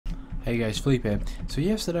Hey guys, Philippe here. So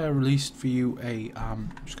yesterday I released for you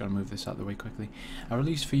just gotta move this out of the way quickly. I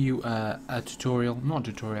released for you a tutorial, not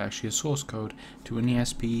a tutorial actually, a source code to an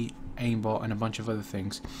ESP aimbot and a bunch of other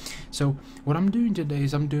things. So what I'm doing today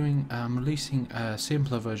is I'm releasing a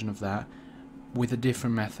simpler version of that with a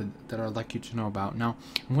different method that I'd like you to know about. Now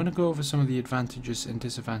I'm going to go over some of the advantages and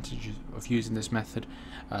disadvantages of using this method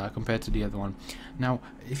compared to the other one. Now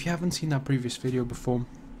if you haven't seen that previous video before,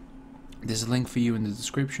 there's a link for you in the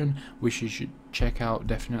description which you should check out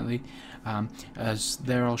definitely, as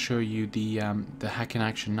there I'll show you the hack in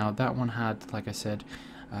action. Now that one had, like I said,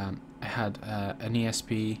 it had an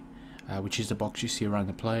ESP, which is the box you see around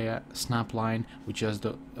the player, snap line, which has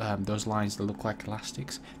those lines that look like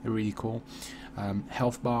elastics. They're really cool.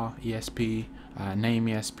 Health bar ESP, name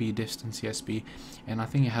ESP, distance ESP, and I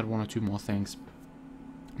think it had one or two more things.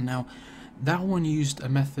 Now that one used a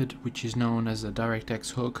method which is known as a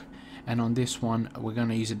DirectX hook, and on this one we're going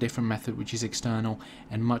to use a different method which is external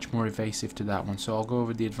and much more evasive to that one. So I'll go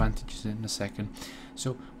over the advantages in a second.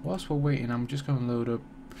 So whilst we're waiting, I'm just going to load up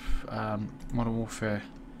Modern Warfare.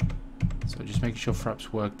 So just making sure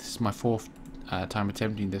Fraps work. This is my fourth time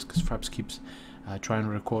attempting this because Fraps keeps trying to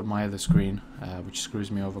record my other screen, which screws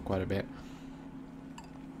me over quite a bit.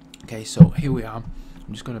 Okay, so here we are.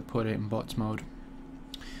 I'm just going to put it in bots mode.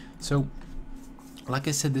 So like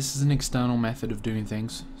I said, this is an external method of doing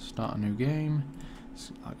things. Start a new game.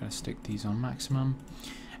 So I'm going to stick these on maximum,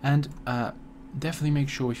 and definitely make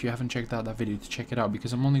sure if you haven't checked out that video to check it out,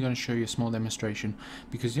 because I'm only going to show you a small demonstration,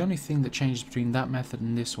 because the only thing that changes between that method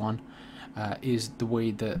and this one is the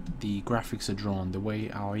way that the graphics are drawn, the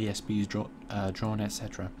way our ESP is drawn,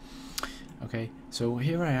 etc. Okay, so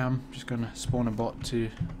here I am, just going to spawn a bot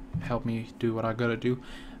to help me do what I gotta do.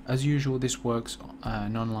 As usual, this works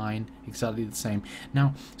and online exactly the same.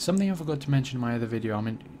 Now, something I forgot to mention in my other video, I'm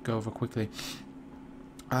going to go over quickly.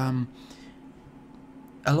 A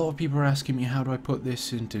lot of people are asking me, how do I put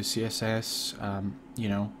this into CSS, you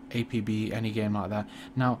know, APB, any game like that.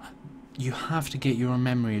 Now, you have to get your own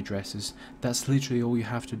memory addresses. That's literally all you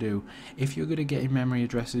have to do. If you're good at getting memory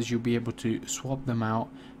addresses, you'll be able to swap them out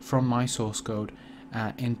from my source code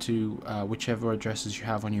into whichever addresses you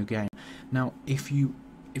have on your game. Now, if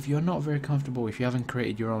you're not very comfortable, if you haven't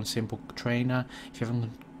created your own simple trainer, if you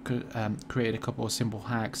haven't created a couple of simple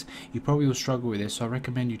hacks, you probably will struggle with this. So I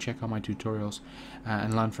recommend you check out my tutorials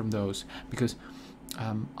and learn from those, because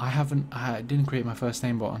I didn't create my first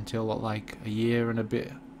aimbot until like a year and a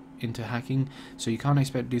bit into hacking, so you can't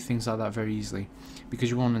expect to do things like that very easily, because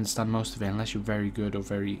you won't understand most of it unless you're very good or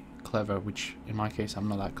very clever, which in my case I'm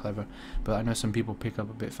not that clever, but I know some people pick up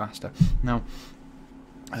a bit faster. Now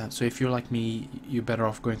so if you're like me, you're better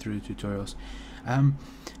off going through the tutorials.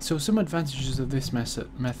 So some advantages of this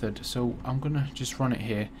method, so I'm gonna just run it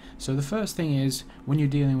here. So the first thing is, when you're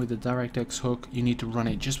dealing with the DirectX hook, you need to run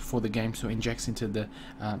it just before the game, so it injects into the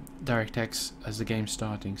DirectX as the game's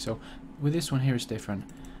starting. So with this one here it's different.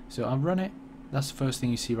 So I'll run it, that's the first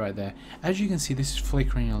thing you see right there. As you can see, this is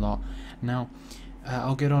flickering a lot. Now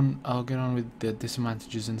I'll get on with the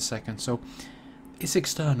disadvantages in a second. So it's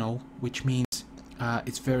external, which means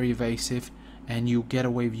it's very evasive, and you get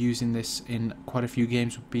away with using this in quite a few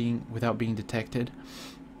games without being detected,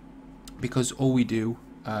 because all we do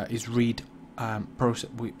is read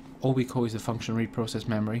all we call is the function read process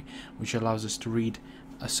memory, which allows us to read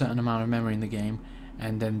a certain amount of memory in the game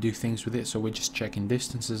and then do things with it. So we're just checking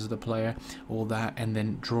distances of the player, all that, and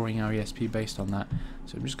then drawing our ESP based on that.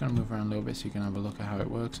 So I'm just going to move around a little bit so you can have a look at how it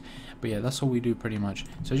works. But yeah, that's all we do pretty much.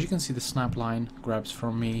 So as you can see, the snap line grabs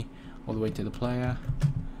from me all the way to the player,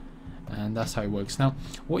 and that's how it works. Now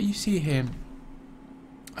what you see here,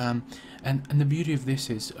 and the beauty of this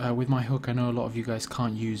is, with my hook, I know a lot of you guys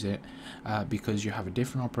can't use it because you have a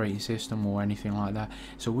different operating system or anything like that.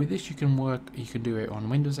 So with this you can do it on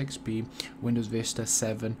Windows XP, Windows Vista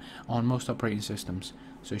 7, on most operating systems,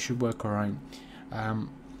 so it should work alright.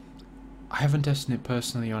 I haven't tested it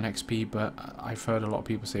personally on XP, but I've heard a lot of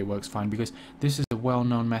people say it works fine, because this is a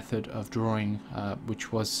well-known method of drawing,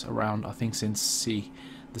 which was around, I think, since C,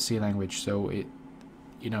 the C language. So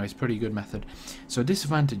it's a pretty good method. So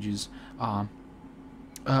disadvantages are,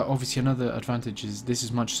 obviously another advantage is this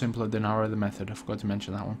is much simpler than our other method. I forgot to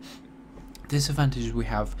mention that one. Disadvantages we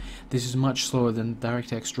have, this is much slower than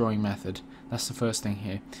DirectX drawing method. That's the first thing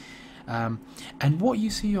here. And what you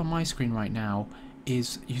see on my screen right now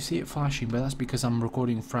is, you see it flashing, but that's because I'm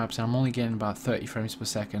recording Fraps and I'm only getting about 30 frames per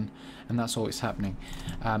second, and that's all it's happening.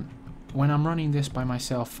 When I'm running this by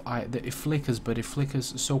myself, it flickers, but it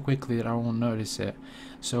flickers so quickly that I won't notice it.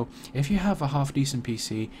 So if you have a half decent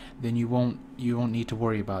PC, then you won't need to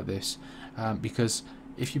worry about this, because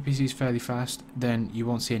if your PC is fairly fast, then you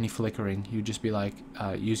won't see any flickering. You'll just be like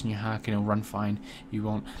using your hack and it'll run fine. You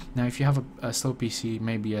won't. Now if you have a slow PC,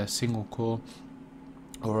 maybe a single core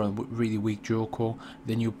or a really weak dual core,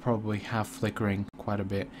 then you'll probably have flickering quite a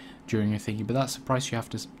bit during your thingy. But that's the price you have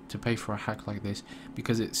to pay for a hack like this,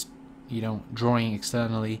 because it's, you know, drawing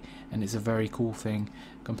externally, and it's a very cool thing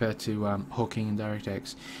compared to hooking in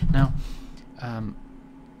DirectX. Now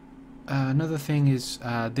another thing is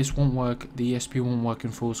this won't work, the ESP won't work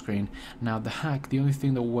in full screen. Now the hack, the only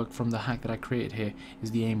thing that will work from the hack that I created here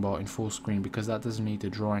is the aimbot in full screen, because that doesn't need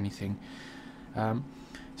to draw anything.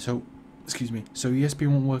 So ESP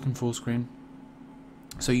won't work in full screen.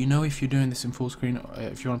 So you know, if you're doing this in full screen,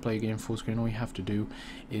 if you want to play a game in full screen, all you have to do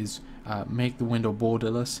is make the window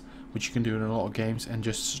borderless, which you can do in a lot of games, and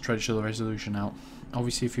just stretch the resolution out.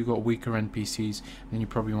 Obviously if you've got weaker end PCs, then you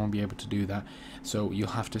probably won't be able to do that, so you'll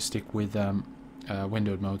have to stick with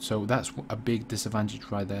windowed mode. So that's a big disadvantage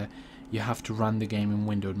right there. You have to run the game in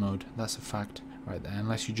windowed mode. That's a fact right there,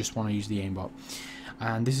 unless you just want to use the aimbot.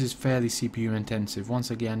 And this is fairly CPU intensive. Once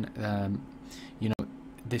again, you know,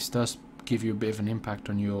 this does give you a bit of an impact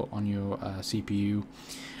on your CPU,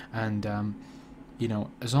 and you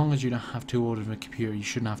know, as long as you don't have too old of a computer, you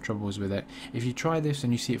shouldn't have troubles with it. If you try this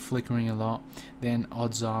and you see it flickering a lot, then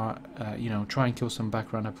odds are, you know, try and kill some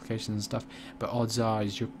background applications and stuff, but odds are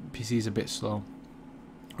is your PC is a bit slow,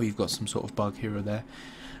 or you've got some sort of bug here or there.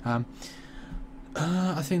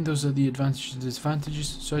 I think those are the advantages and disadvantages.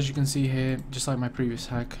 So as you can see here, just like my previous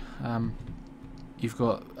hack, you've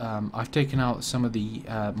got, I've taken out some of the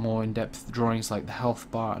more in-depth drawings like the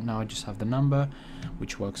health bar. Now I just have the number,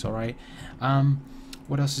 which works alright.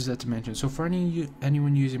 What else is there to mention? So for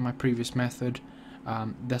anyone using my previous method,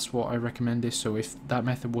 that's what I recommend this. So if that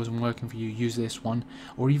method wasn't working for you, use this one,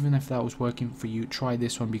 or even if that was working for you, try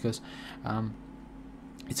this one, because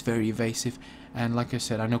it's very evasive. And like I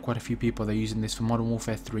said, I know quite a few people that are using this for Modern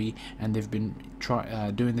Warfare 3, and they've been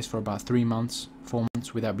doing this for about 3 months, 4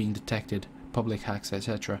 months without being detected, public hacks,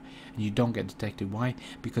 etc. And you don't get detected. Why?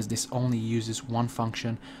 Because this only uses one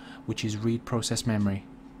function, which is read process memory.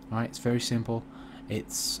 Alright, it's very simple.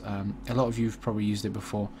 It's a lot of you've probably used it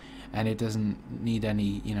before, and it doesn't need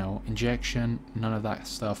any, you know, injection, none of that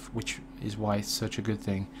stuff, which is why it's such a good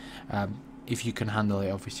thing, if you can handle it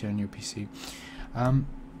obviously on your PC.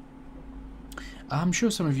 I'm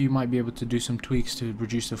sure some of you might be able to do some tweaks to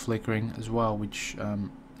reduce the flickering as well, which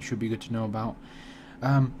should be good to know about.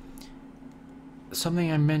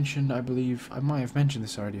 Something I mentioned, I believe I might have mentioned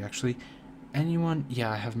this already actually. Anyone,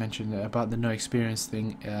 yeah, I have mentioned it about the no experience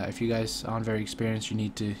thing. If you guys aren't very experienced, you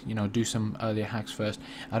need to, you know, do some earlier hacks first.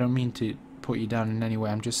 I don't mean to put you down in any way,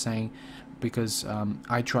 I'm just saying, because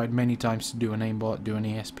I tried many times to do an aimbot, do an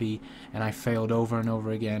ESP, and I failed over and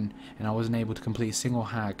over again, and I wasn't able to complete a single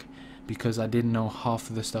hack because I didn't know half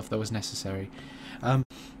of the stuff that was necessary.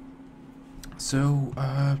 So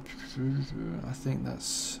I think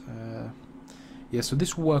that's yeah, so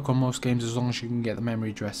this will work on most games as long as you can get the memory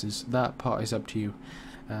addresses. That part is up to you,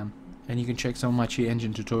 and you can check some of my cheat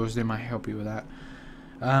engine tutorials, they might help you with that.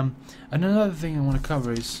 And another thing I want to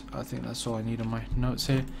cover is, I think that's all I need on my notes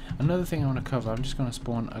here. Another thing I want to cover, I'm just going to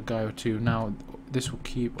spawn a guy or two. Now this will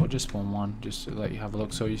keep, or just spawn one, just to let you have a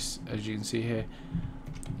look. So you, as you can see here,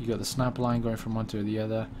 you got the snap line going from one to the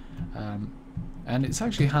other, and it's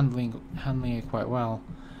actually handling it quite well.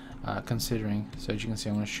 Considering, so as you can see,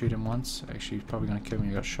 I'm going to shoot him once. Actually, he's probably going to kill me.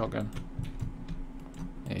 I got a shotgun.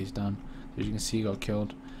 Yeah, he's done. As you can see, he got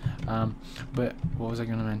killed. But what was I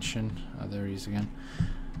going to mention? Oh, there he is again.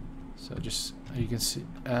 So just, you can see,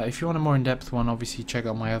 if you want a more in-depth one, obviously check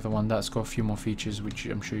out my other one. That's got a few more features, which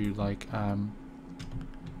I'm sure you like.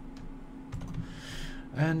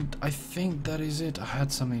 And I think that is it. I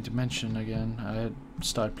had something to mention again. I had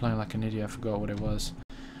started playing like an idiot. I forgot what it was.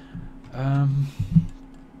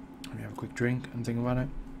 Let me have a quick drink and think about it.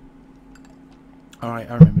 Alright,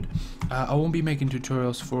 I remembered. I won't be making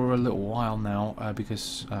tutorials for a little while now,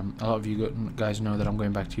 because a lot of you guys know that I'm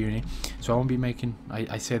going back to uni. So I won't be making,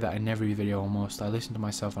 I say that in every video almost. I listen to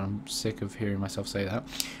myself and I'm sick of hearing myself say that.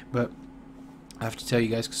 But I have to tell you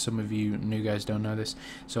guys, because some of you new guys don't know this.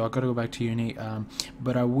 So I've got to go back to uni,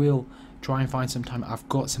 but I will try and find some time. I've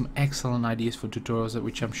got some excellent ideas for tutorials,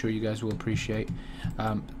 which I'm sure you guys will appreciate.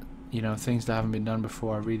 You know, things that haven't been done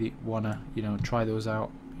before. I really want to, you know, try those out.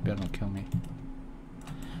 You better not kill me.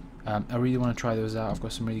 I really want to try those out. I've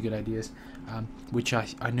got some really good ideas, which I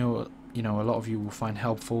know, you know, a lot of you will find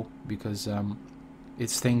helpful, because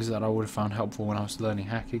it's things that I would have found helpful when I was learning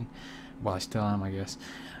hacking. Well, I still am, I guess.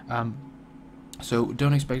 So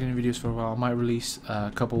don't expect any videos for a while. I might release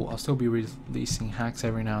a couple. I'll still be releasing hacks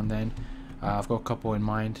every now and then. I've got a couple in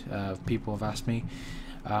mind. People have asked me.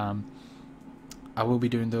 I will be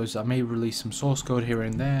doing those. I may release some source code here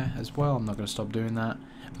and there as well. I'm not going to stop doing that.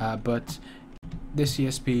 But this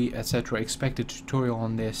ESP, etc., expect a tutorial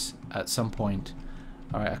on this at some point.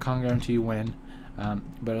 Alright, I can't guarantee you when,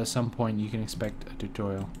 but at some point you can expect a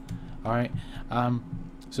tutorial. Alright,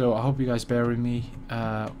 so I hope you guys bear with me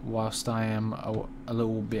whilst I am a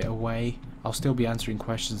little bit away. I'll still be answering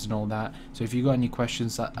questions and all that. So if you got any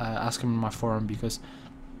questions, ask them in my forum, because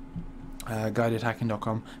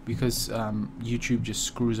GuidedHacking.com, because YouTube just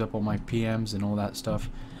screws up all my PMs and all that stuff,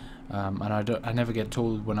 and I never get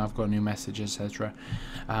told when I've got a new message, etc.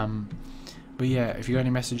 But yeah, if you got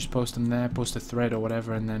any messages, post them there, post a thread or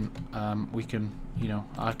whatever, and then we can, you know,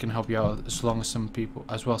 I can help you out some people,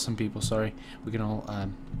 sorry, we can all,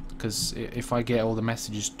 because if I get all the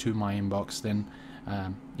messages to my inbox, then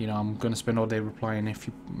you know, I'm gonna spend all day replying. If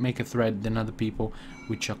you make a thread, then other people,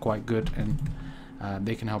 which are quite good, and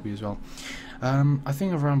they can help you as well. I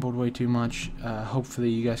think I've rambled way too much.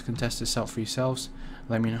 Hopefully you guys can test this out for yourselves.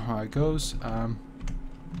 Let me know how it goes.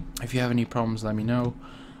 If you have any problems, let me know.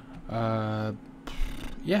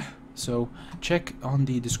 Yeah, so check on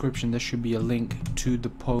the description. There should be a link to the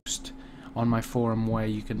post on my forum where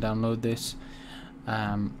you can download this.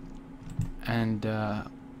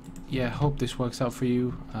 Yeah, hope this works out for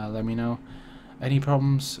you. Let me know. Any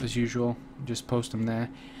problems, as usual, just post them there.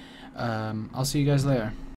 I'll see you guys later.